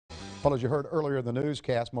Well, as you heard earlier in the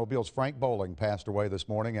newscast, Mobile's Frank Bolling passed away this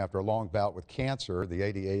morning after a long bout with cancer. The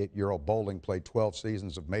 88-year-old Bolling played 12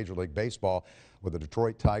 seasons of Major League Baseball with the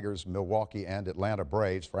Detroit Tigers, Milwaukee, and Atlanta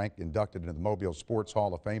Braves. Frank inducted into the Mobile Sports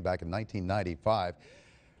Hall of Fame back in 1995.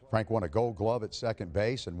 Frank won a Gold Glove at second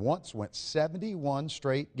base and once went 71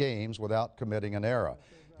 straight games without committing an error.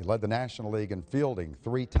 He led the National League in fielding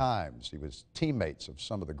 3 times. He was teammates of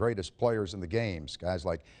some of the greatest players in the games, guys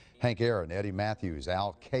like Hank Aaron, Eddie Matthews,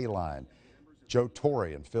 Al Kaline, Joe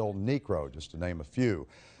Torre, and Phil Niekro, just to name a few.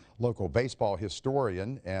 Local baseball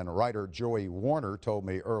historian and writer Joey Warner told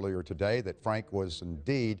me earlier today that Frank was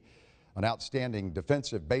indeed an outstanding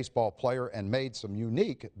defensive baseball player and made some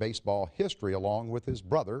unique baseball history along with his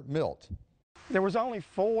brother Milt. There was only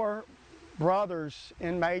 4 brothers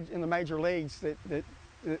in the major leagues that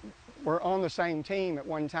were on the same team at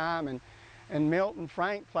one time, and Milt and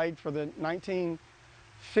Frank played for the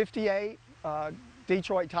 1958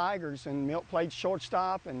 Detroit Tigers, and Milt played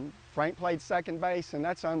shortstop and Frank played second base, and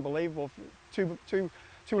that's unbelievable. Two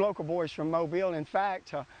local boys from Mobile. In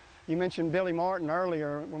fact, you mentioned Billy Martin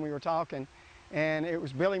earlier when we were talking, and it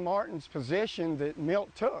was Billy Martin's position that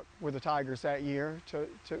Milt took with the Tigers that year to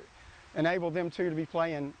enable them two to be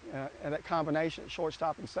playing that combination at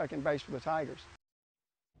shortstop and second base for the Tigers.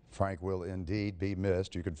 Frank will indeed be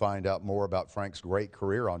missed. You can find out more about Frank's great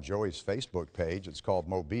career on Joey's Facebook page. It's called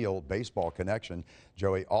Mobile Baseball Connection.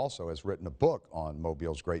 Joey also has written a book on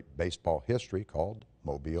Mobile's great baseball history called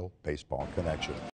Mobile Baseball Connection.